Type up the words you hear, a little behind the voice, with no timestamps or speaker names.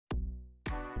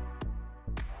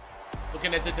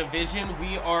Looking at the division,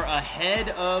 we are ahead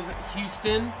of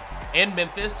Houston and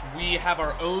Memphis. We have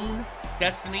our own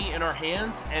destiny in our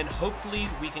hands, and hopefully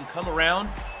we can come around,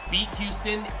 beat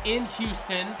Houston in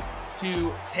Houston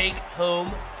to take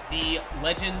home the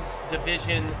Legends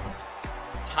Division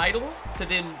title to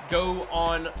then go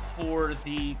on for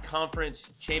the conference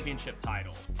championship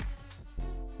title.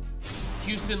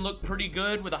 Houston looked pretty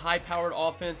good with a high-powered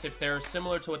offense. If they're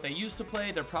similar to what they used to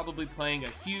play, they're probably playing a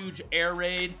huge air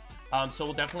raid. So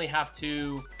we'll definitely have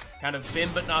to kind of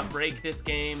bend but not break this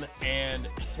game and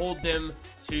hold them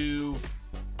to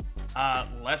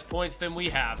less points than we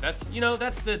have. That's, you know,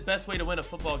 that's the best way to win a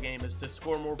football game, is to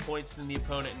score more points than the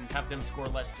opponent and have them score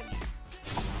less than you.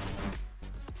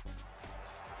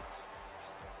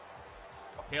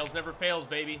 Tails never fails,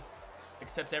 baby.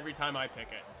 Except every time I pick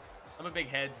it. I'm a big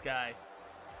heads guy.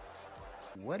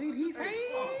 What did he say?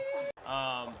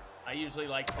 I usually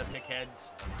like to pick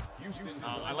heads.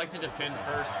 I like to defend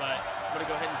first, but I'm going to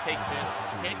go ahead and take this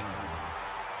kick.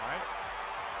 All right.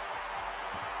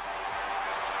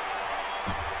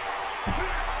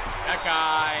 That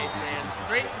guy ran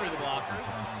straight through the blocker.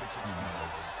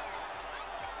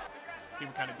 See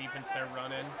what kind of defense they're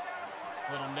running.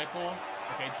 Little nickel.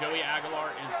 Okay, Joey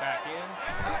Aguilar is back in.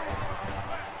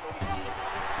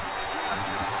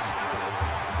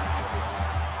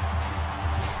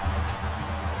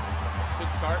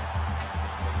 Good start.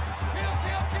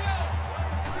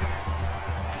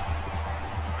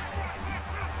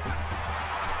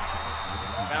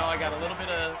 Now I got a little bit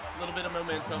of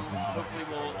momentum. Hopefully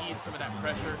we'll ease some of that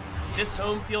pressure. This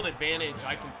home field advantage,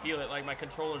 I can feel it. Like, my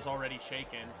controller's already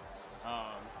shaking.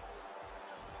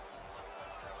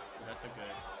 That's a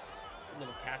good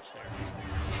little catch there.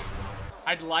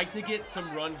 I'd like to get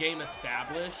some run game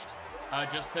established,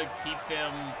 just to keep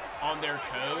them on their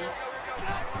toes.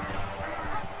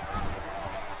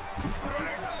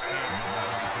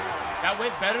 That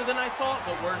went better than I thought,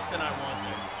 but worse than I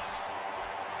wanted.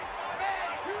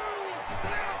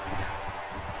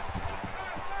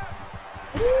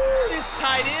 Ooh, this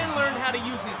tight end learned how to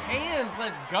use his hands.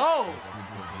 Let's go.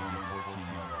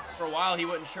 For a while, he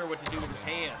wasn't sure what to do with his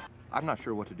hands. I'm not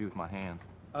sure what to do with my hands.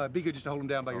 Be good just to hold him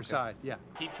down by your side, yeah.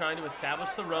 Keep trying to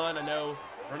establish the run. I know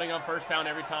running on first down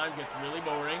every time gets really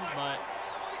boring, but...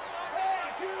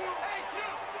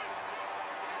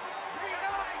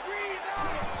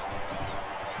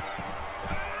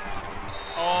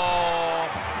 Oh,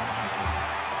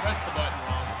 press the button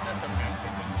wrong. That's okay.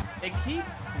 They keep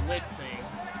blitzing,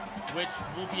 which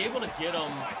will be able to get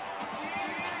them.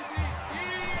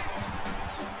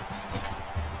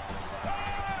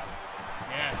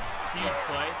 Yes, huge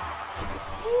play.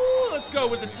 Ooh, let's go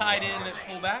with the tight end at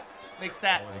fullback. Makes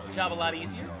that job a lot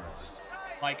easier.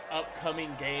 Like,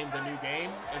 upcoming game, the new game,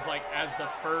 is like as the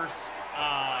first,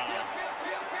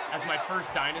 as my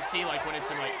first Dynasty, like when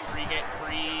it's in like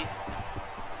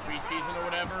pre-season or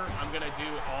whatever, I'm gonna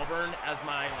do Auburn as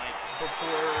my, like,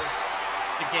 before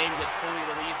the game gets fully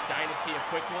released, Dynasty, a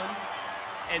quick one.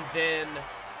 And then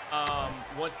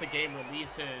once the game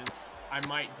releases, I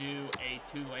might do a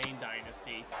two-lane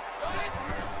Dynasty.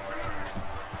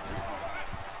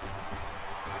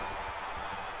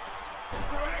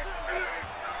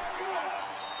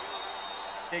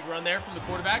 Big run there from the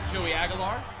quarterback, Joey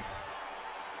Aguilar.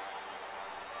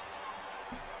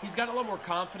 He's gotten a lot more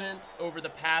confident over the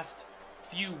past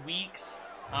few weeks,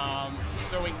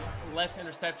 throwing less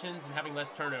interceptions and having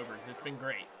less turnovers. It's been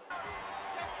great.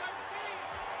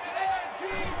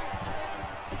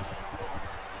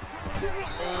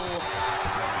 Oh,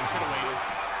 should have waited.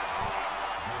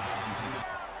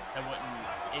 That wouldn't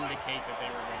indicate that they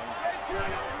were going to.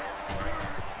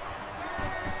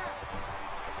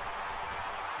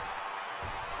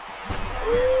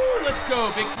 Ooh, let's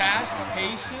go. Big pass.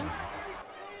 Patience.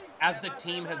 As the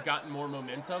team has gotten more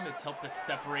momentum, it's helped to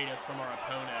separate us from our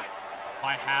opponents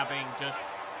by having just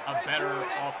a better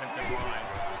offensive line.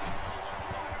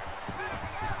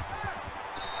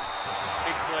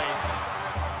 Big plays.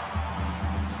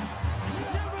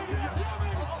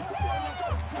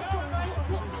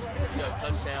 Let's go.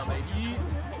 Touchdown, baby.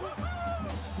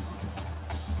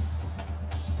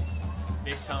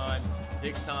 Big time.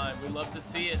 Big time. We love to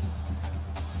see it.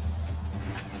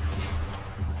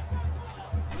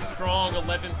 Strong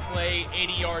 11-play,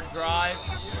 80-yard drive.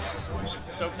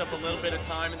 Soaked up a little bit of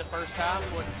time in the first half.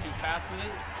 Wasn't too fast with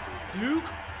it.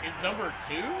 Duke is number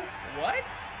 2? What?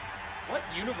 What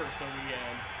universe are we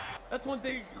in? That's one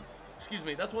thing, excuse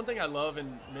me, that's one thing I love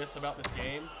and miss about this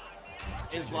game,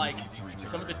 is like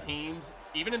some of the teams,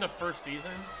 even in the first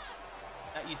season,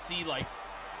 that you see like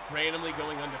randomly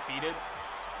going undefeated.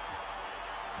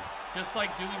 just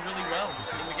like doing really well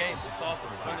in the game. It's awesome.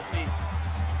 Fun to see.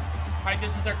 All right,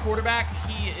 this is their quarterback.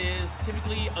 He is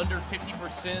typically under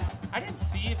 50%. I didn't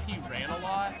see if he ran a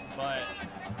lot, but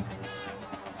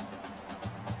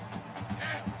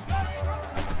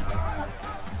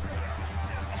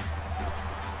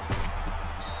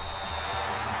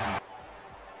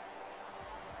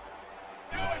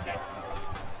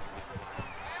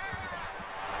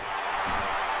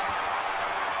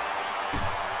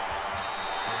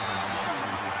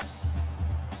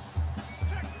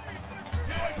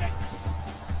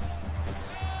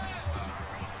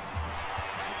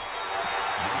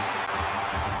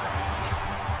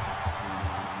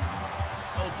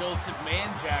Joseph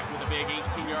Manjack with a big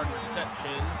 18-yard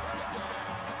reception.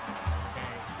 Okay.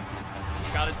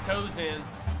 Got his toes in.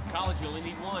 College, you only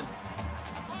need one.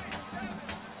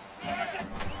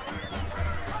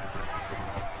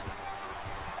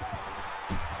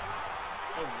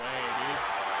 No way, dude.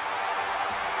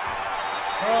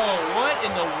 Bro, what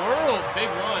in the world? Big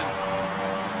run.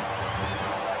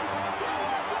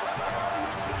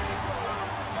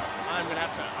 I'm gonna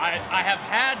have to. I have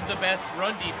had the best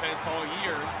run defense all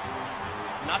year.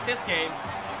 Not this game.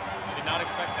 Did not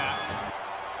expect that.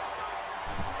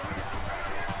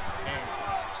 Okay.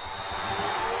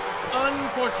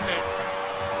 Unfortunate.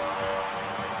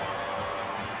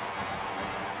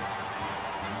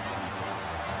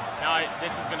 Now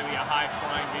this is gonna be a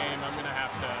high-flying game. I'm gonna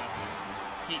have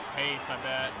to keep pace, I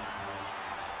bet.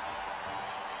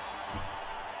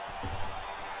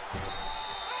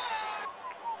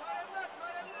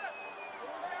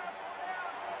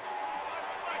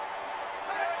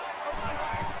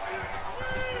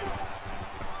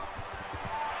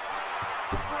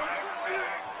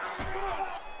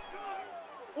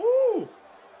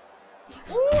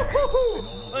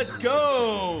 Let's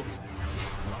go!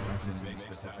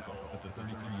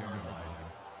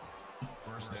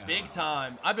 Big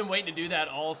time. I've been waiting to do that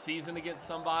all season against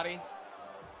somebody.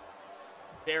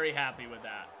 Very happy with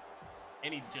that.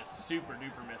 And he just super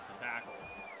duper missed a tackle.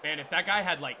 Man, if that guy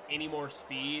had like any more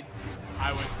speed,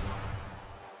 I would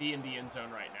be in the end zone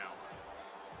right now.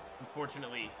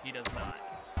 Unfortunately, he does not.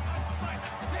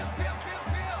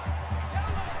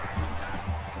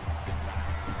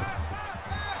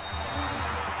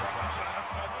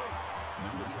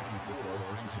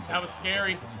 That was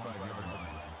scary.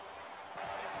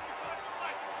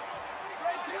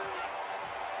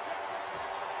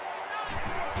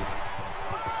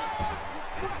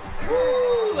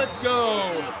 Woo, let's go.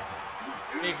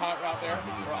 Big hot route there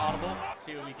for audible. Let's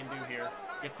see what we can do here.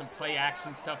 Get some play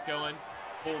action stuff going.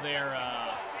 Pull their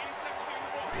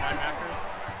linebackers.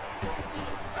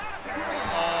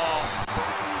 Oh.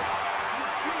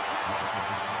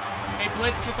 They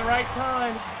blitzed at the right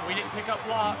time. We didn't pick up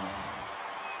blocks.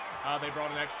 They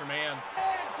brought an extra man.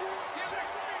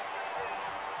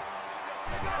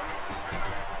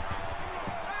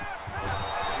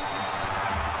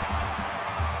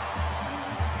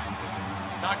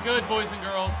 Not good, boys and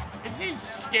girls. This is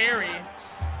scary.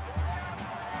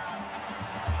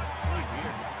 Really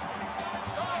weird.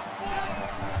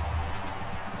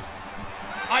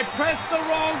 I pressed the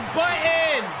wrong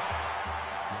button!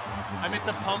 I meant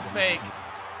to pump fake.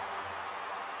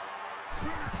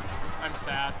 I'm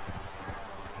sad.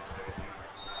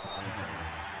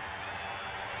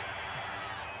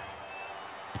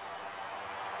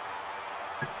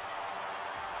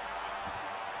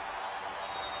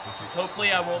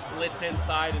 Hopefully I won't blitz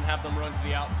inside and have them run to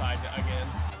the outside again.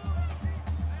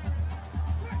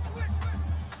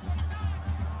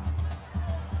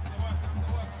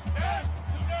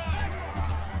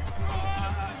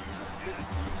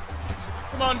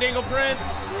 Come on, Dingle Prince.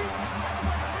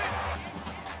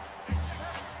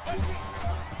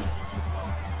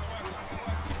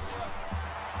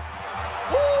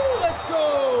 Woo, let's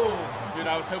go. Dude,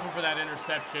 I was hoping for that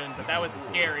interception, but that was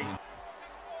scary.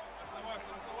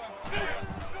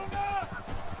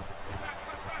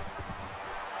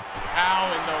 How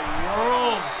in the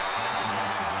world?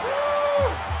 Woo!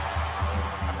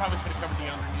 I probably should have covered the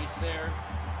underneath there.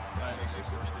 But,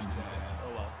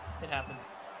 oh well, it happens.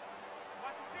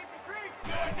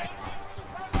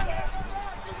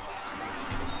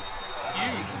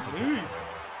 Excuse me.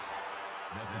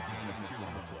 That's a gain of 2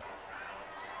 on the play.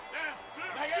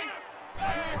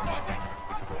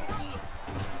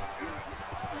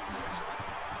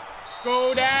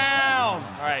 Go down.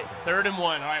 All right, 3rd and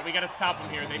 1. All right, we got to stop them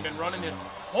here. They've been running this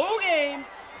whole game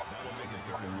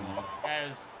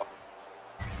as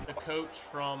the coach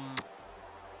from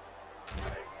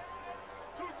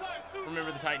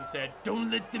Remember the Titans said,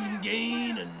 "Don't let them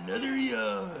gain another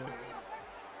yard."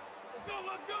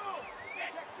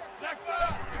 Let's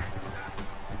go.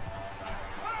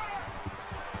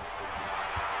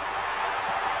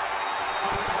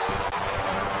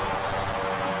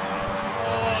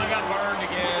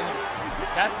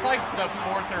 the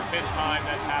 4th or 5th time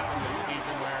that's happened this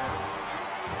season where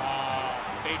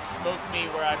they smoke me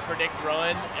where I predict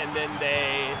run and then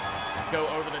they go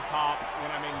over the top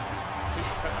when I'm in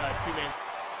two-man.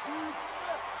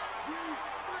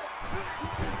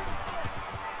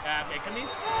 That making me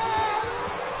sad.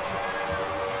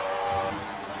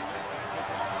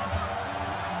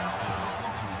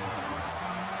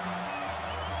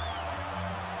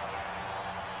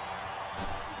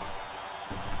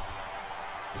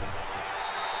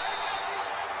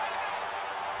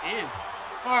 Ew.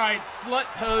 All right, slut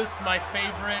post, my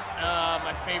favorite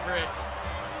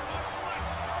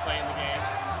play in the game.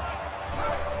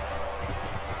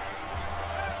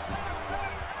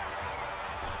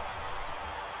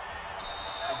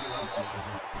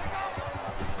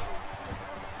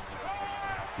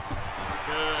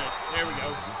 Good. There we go.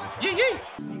 Yee yee.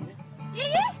 Yee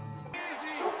yee.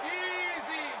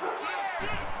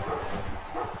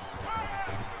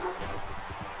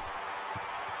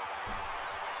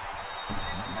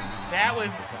 That was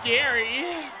scary.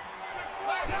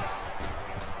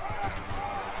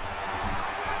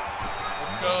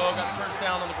 Let's go. Got the first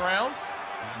down on the ground.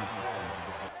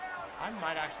 I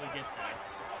might actually get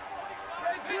this.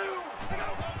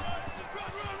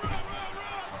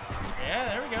 Yeah,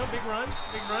 there we go. Big run.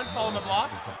 Big run. Following the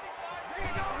blocks.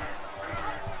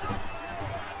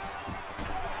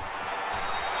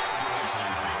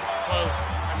 Close.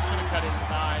 I should have cut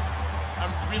inside.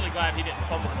 I'm really glad he didn't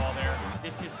fumble the ball there.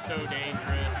 This is so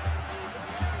dangerous.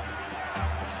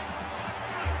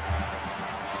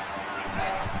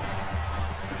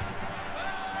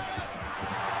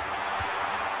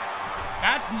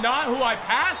 That's not who I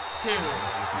passed to.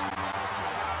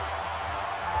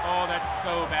 Oh, that's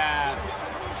so bad.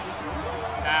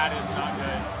 That is not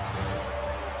good.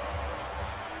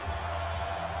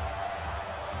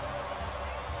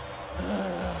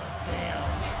 Damn.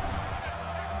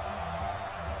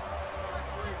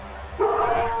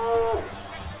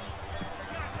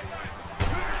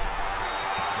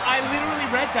 I literally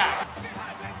read that.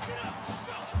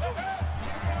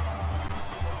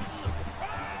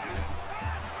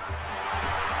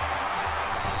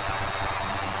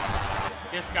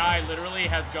 This guy literally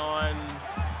has gone,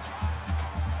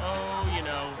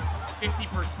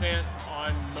 50%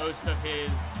 on most of his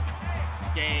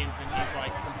games, and he's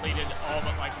like completed all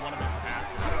but like one of his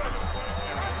passes to this point.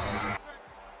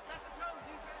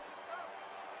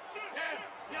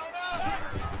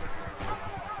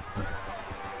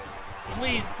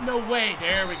 Please, no way.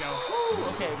 There we go. Woo,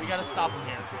 okay, we gotta stop him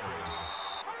here.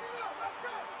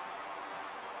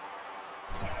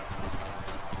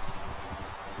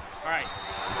 All right.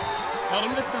 Held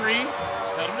him to 3.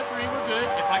 Held him to 3. We're good.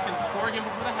 If I can score again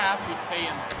before the half, we stay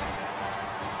in this.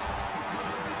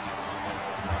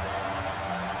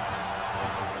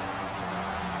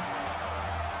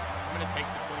 I'm going to take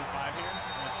the 25 here.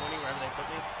 And the 20, wherever they put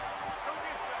me.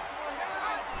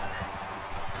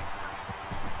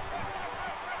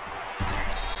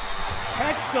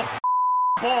 Catch the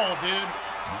ball, dude.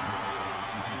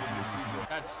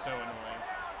 That's so annoying.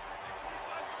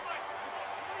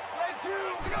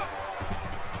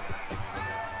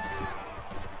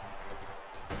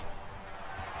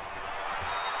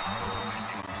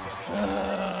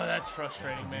 That's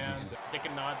frustrating, man. Dick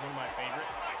and Nod's one of my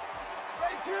favorites.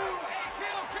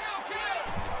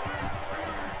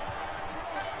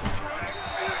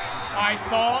 I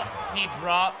thought he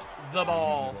dropped the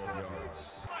ball.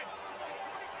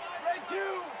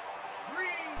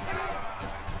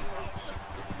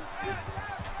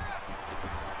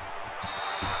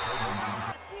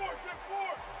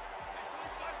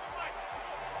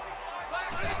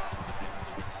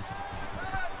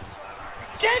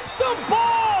 Catch the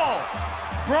ball!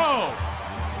 Bro,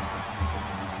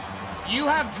 you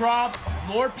have dropped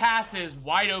more passes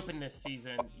wide open this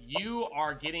season. You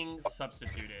are getting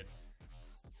substituted.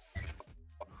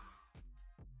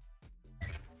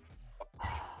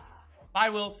 Bye,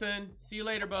 Wilson. See you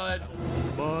later, bud.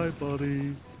 Bye,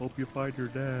 buddy. Hope you find your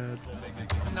dad.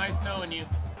 Nice knowing you.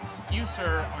 You,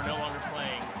 sir, are no longer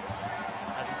playing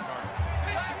as a starter.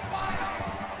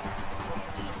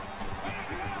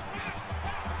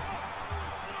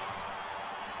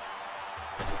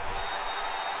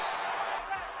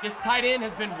 This tight end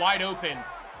has been wide open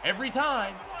every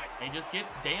time. He just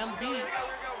gets damn beat.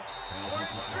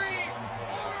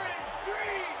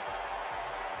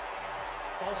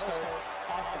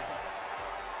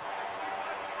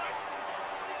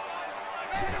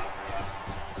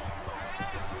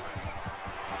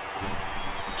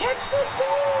 Catch the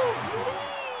ball,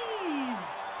 please.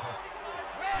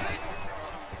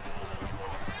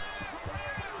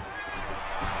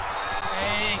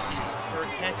 Thank you for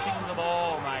catching the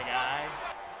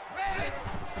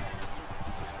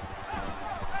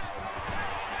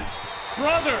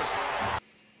Brother!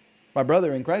 My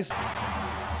brother in Christ.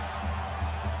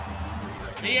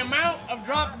 The amount of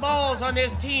dropped balls on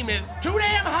this team is too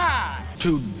damn high.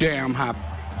 Too damn high.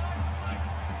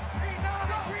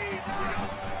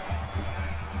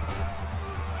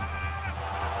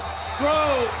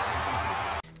 Bro!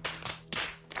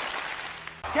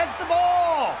 Catch the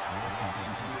ball!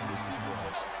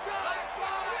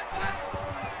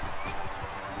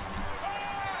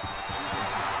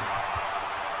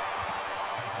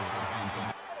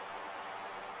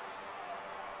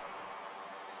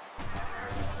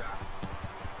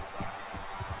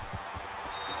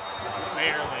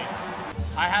 Barely.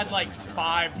 I had like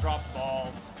 5 dropped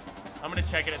balls. I'm gonna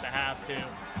check it at the half too.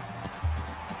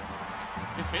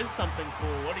 This is something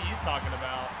cool. What are you talking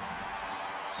about?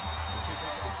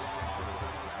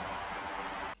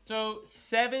 So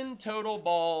 7 total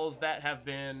balls that have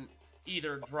been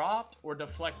either dropped or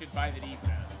deflected by the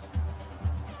defense.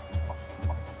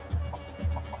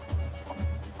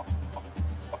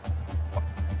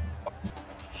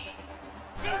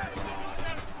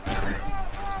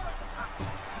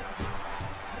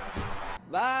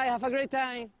 Bye, have a great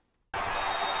time.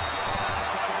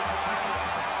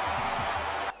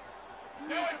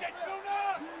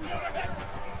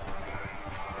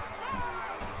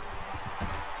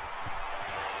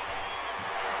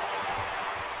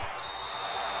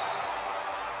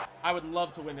 I would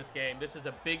love to win this game. This is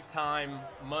a big-time,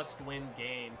 must-win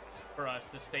game for us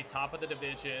to stay top of the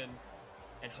division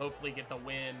and hopefully get the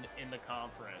win in the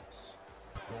conference.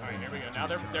 All right, here we go. Now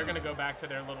they're going to go back to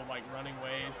their little, like, running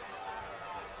ways.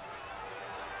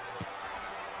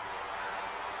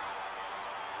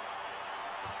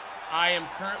 I am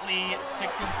currently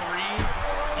 6-3,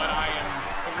 but I am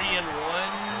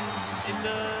 3-1 in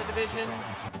the division.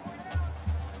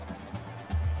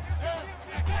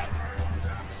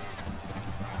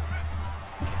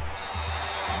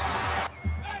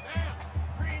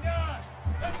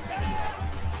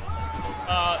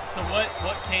 So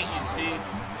what can't you see?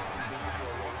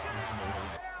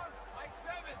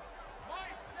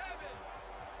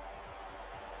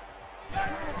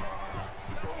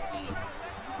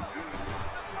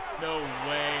 No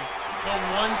way. The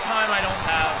one time I don't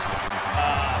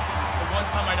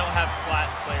have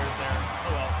flats players there.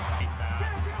 Oh well, take that.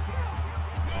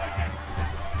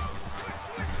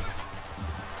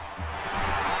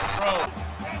 Bro.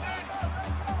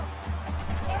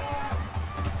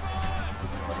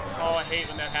 Oh, I hate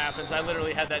when that happens. I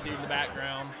literally had that dude in the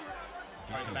background.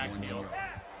 Sorry, the backfield.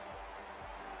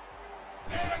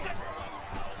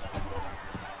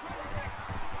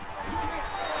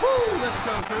 Woo, let's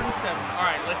go, 37. All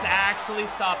right, let's actually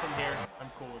stop him here. I'm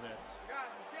cool with this.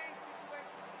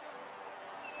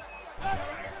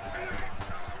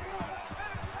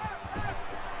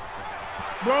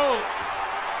 Bro,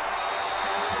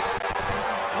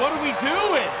 what are we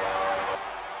doing?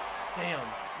 Damn,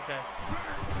 okay.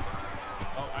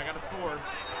 Oh, I got to score.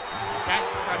 Catch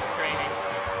pressure training.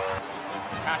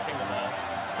 Catching the ball.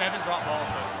 7 drop balls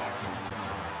thus far.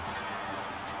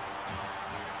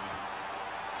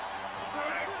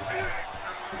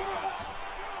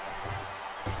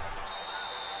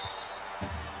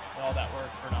 Well, that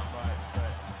worked for not much,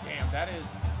 but damn, that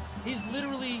is, he's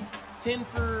literally 10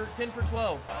 for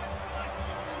 12.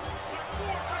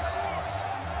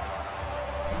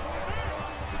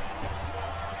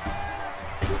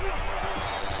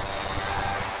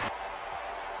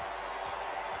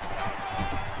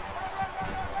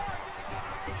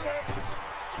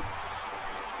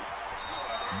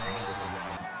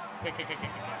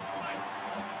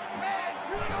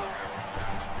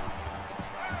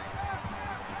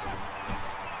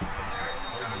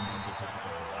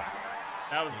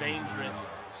 That was dangerous.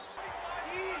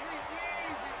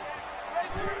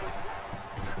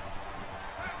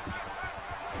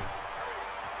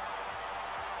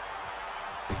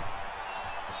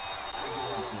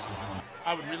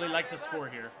 I would really like to score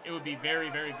here. It would be very,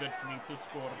 very good for me to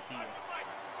score here.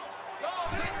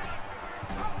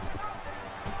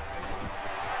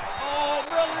 Oh,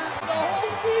 brother, the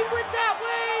whole team went that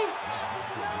way.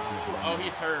 Oh,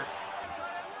 he's hurt.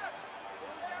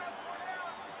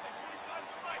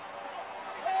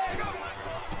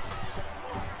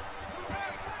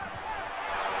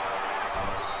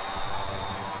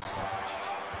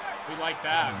 We like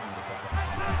that.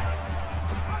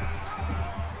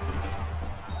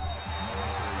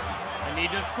 I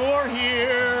need to score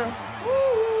here.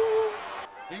 Woo!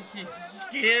 This is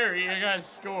scary. I gotta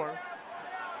score.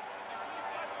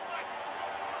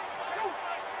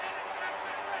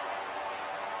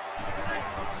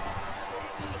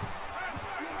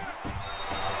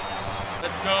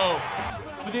 Let's go.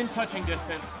 Within touching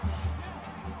distance.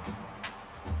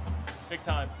 Big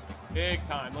time. Big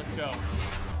time. Let's go.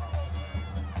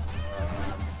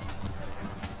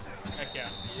 Heck yeah.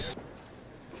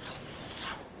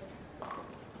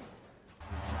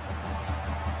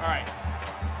 All right.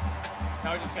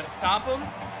 Now we just got to stop them,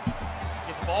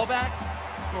 get the ball back,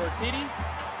 score a titty,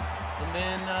 and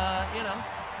then, you know,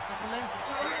 go from there.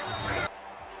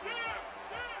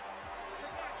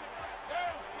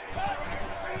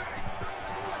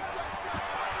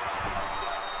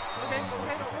 Okay,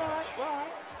 all right.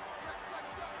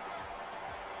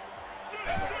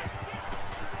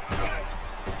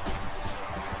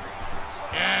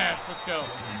 Yes, let's go.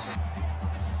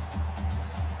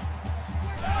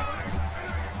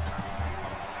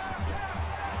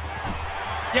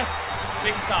 Yes,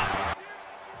 big stop.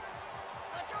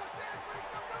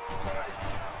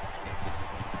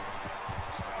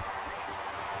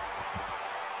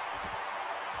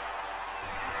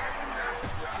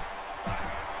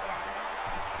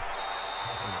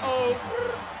 Oh.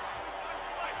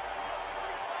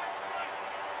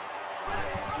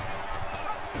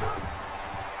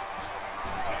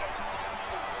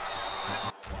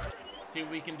 See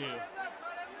what we can do.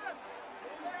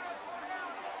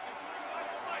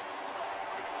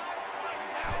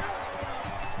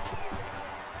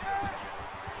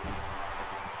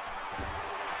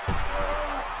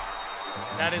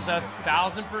 That is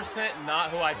 1,000% not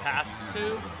who I passed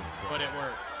to, but it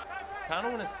worked. Kind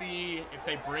of want to see if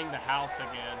they bring the house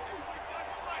again.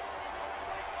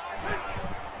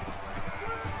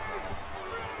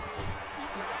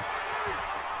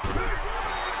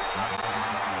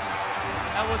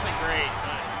 That wasn't great,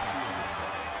 but...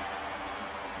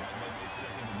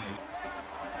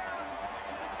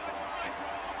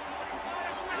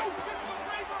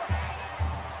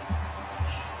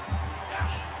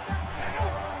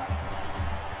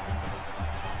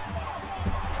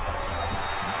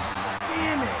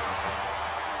 Damn it!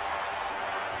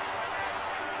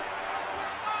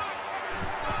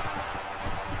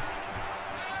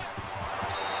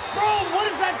 Bro, what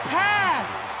is that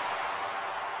pass?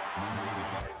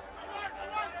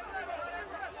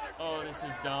 Oh, this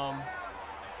is dumb.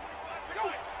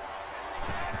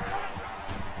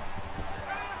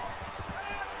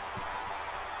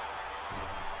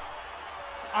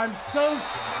 I'm so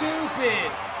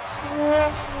stupid.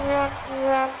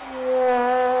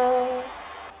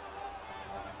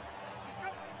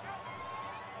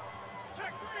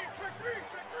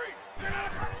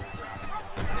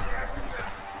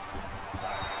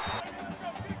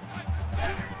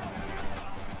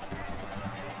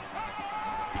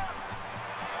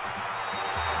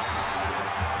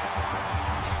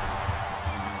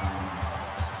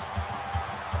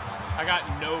 I got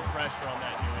no pressure on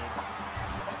that dude.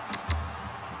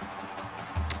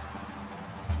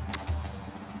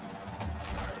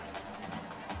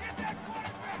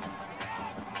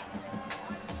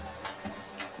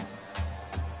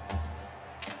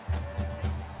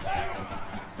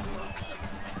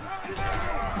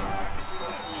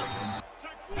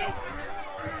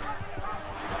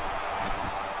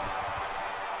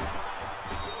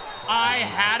 I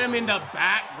had him in the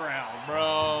background,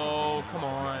 bro. Come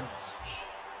on.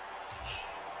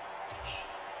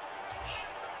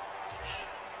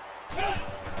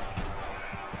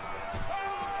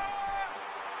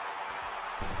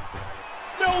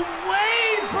 No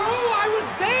way, bro! I was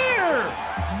there!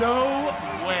 No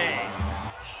way.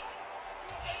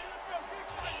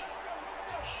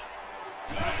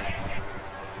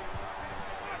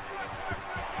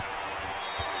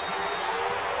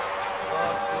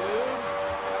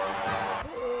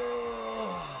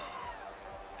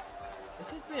 This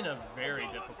has been a very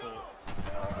difficult.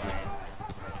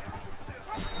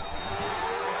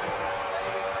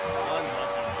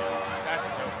 Unlucky, dude. That's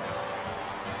so frustrating.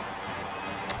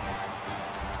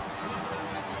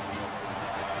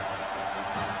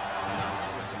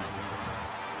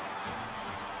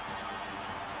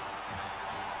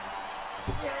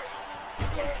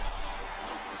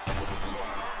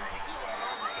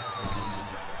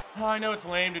 Oh, I know it's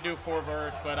lame to do 4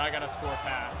 verts, but I gotta score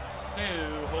fast. So,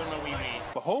 hold my wee wee.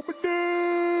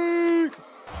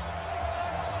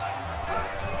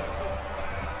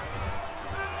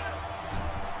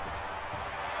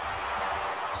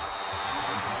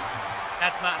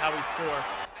 That's not how we score.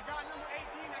 I got number 18.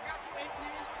 I got you 18.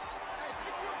 Hey,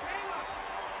 pick your game up.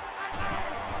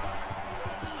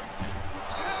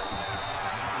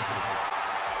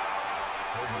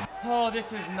 Oh,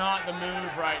 this is not the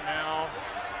move right now.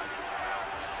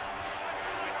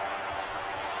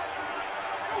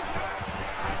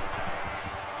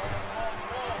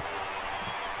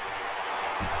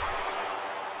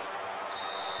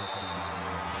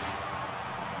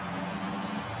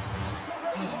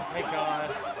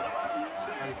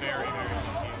 Very, very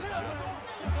lucky.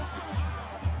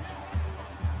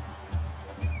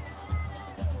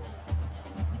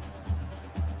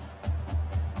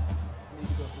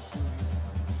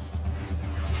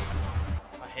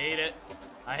 I hate it.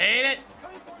 I hate it.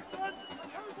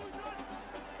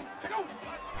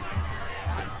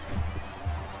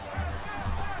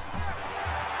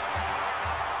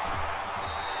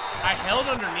 I held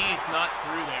underneath, not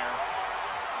through there.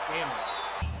 Damn it.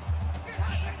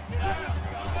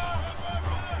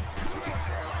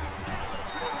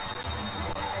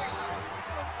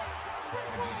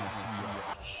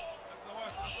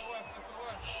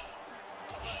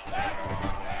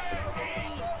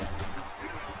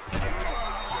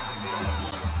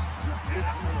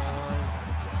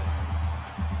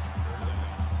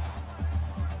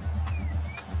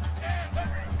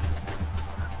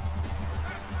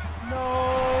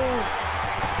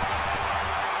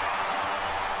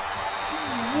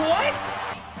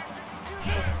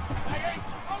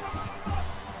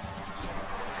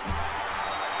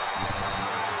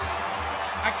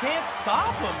 I can't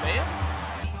stop him, man.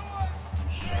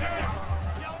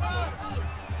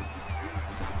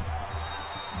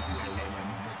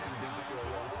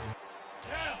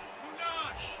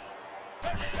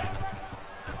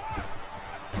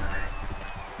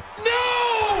 No!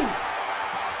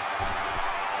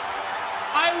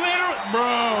 I literally, bro.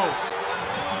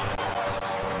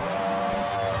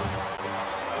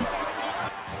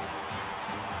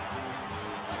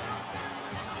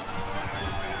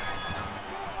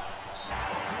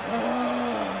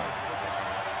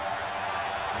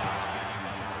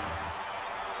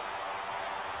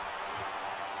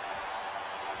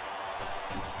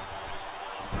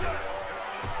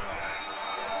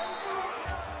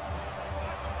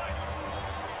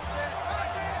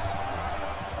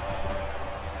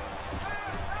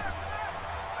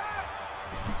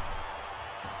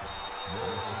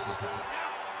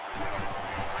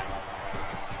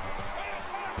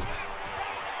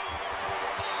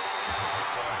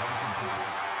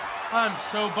 I'm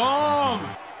so bummed.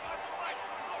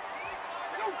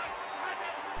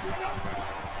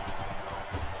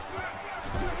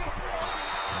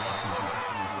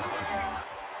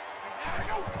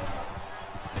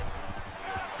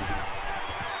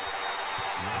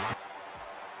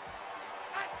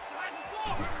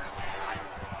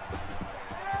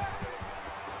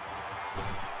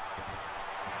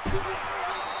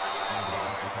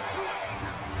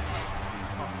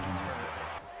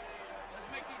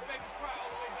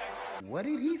 What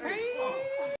did he say?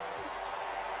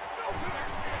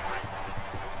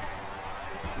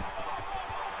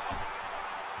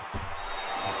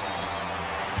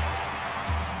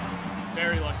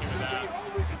 Very lucky with that.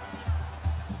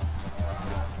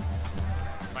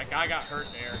 My guy got hurt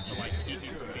there, so like he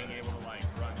keeps being able to like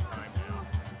run time now.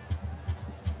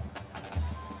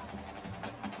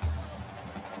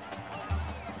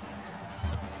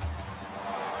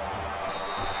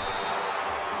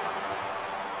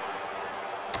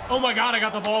 Oh my God, I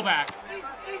got the ball back. Easy,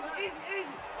 easy, easy.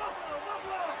 Buffalo,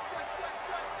 Buffalo. Check, check,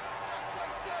 check. Check,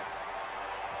 check, check.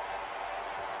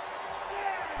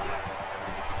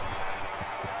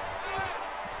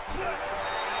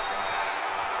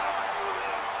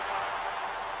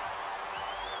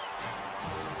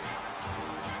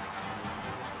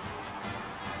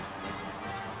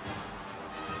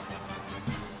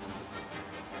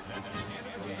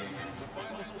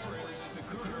 The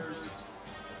Cougars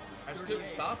I just couldn't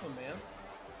stop him, man.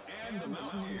 and the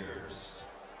Mountaineers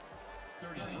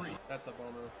 33. That's a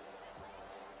bummer.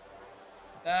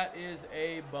 That is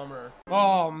a bummer.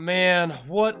 Oh man,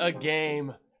 what a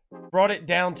game. Brought it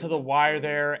down to the wire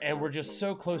there, and we're just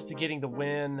so close to getting the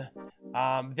win.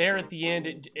 There at the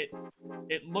end,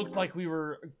 it looked like we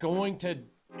were going to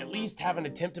at least have an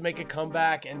attempt to make a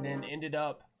comeback, and then ended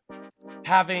up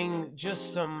having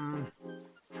just some,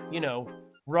 you know,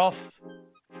 rough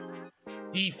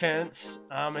defense,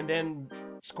 and then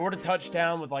scored a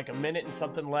touchdown with like a minute and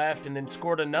something left, and then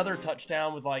scored another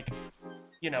touchdown with like,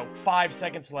 you know, 5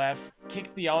 seconds left,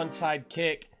 kicked the onside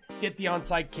kick, hit the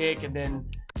onside kick, and then,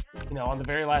 you know, on the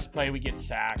very last play, we get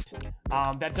sacked.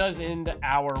 That does end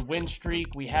our win streak.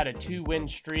 We had a 2-win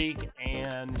streak,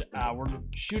 and we're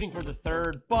shooting for the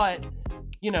 3rd, but,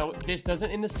 you know, this doesn't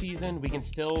end the season. We can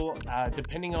still,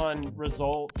 depending on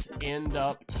results, end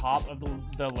up top of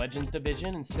the Legends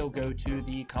division and still go to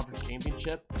the conference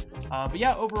championship. But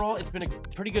yeah, overall, it's been a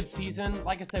pretty good season.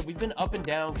 Like I said, we've been up and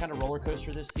down, kind of roller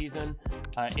coaster this season.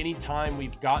 Anytime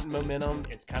we've gotten momentum,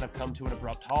 it's kind of come to an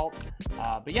abrupt halt.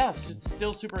 But yeah,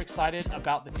 still super excited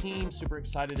about the team, super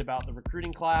excited about the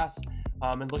recruiting class.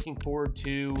 and looking forward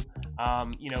to,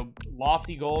 you know,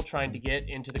 lofty goal trying to get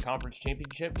into the conference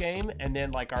championship game. And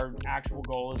then like our actual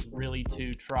goal is really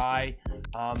to try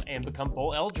and become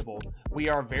bowl eligible. We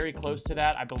are very close to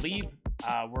that. I believe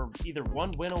we're either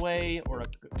one win away or a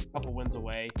couple wins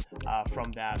away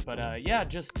from that. But yeah,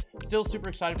 just still super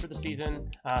excited for the season.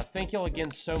 Thank y'all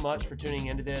again so much for tuning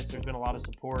into this. There's been a lot of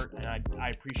support, and I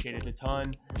appreciate it a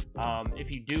ton.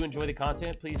 If you do enjoy the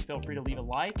content, please feel free to leave a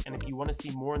like. And if you want to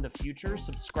see more in the future,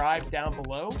 subscribe down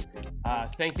below.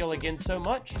 Thank y'all again so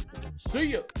much.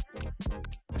 See ya.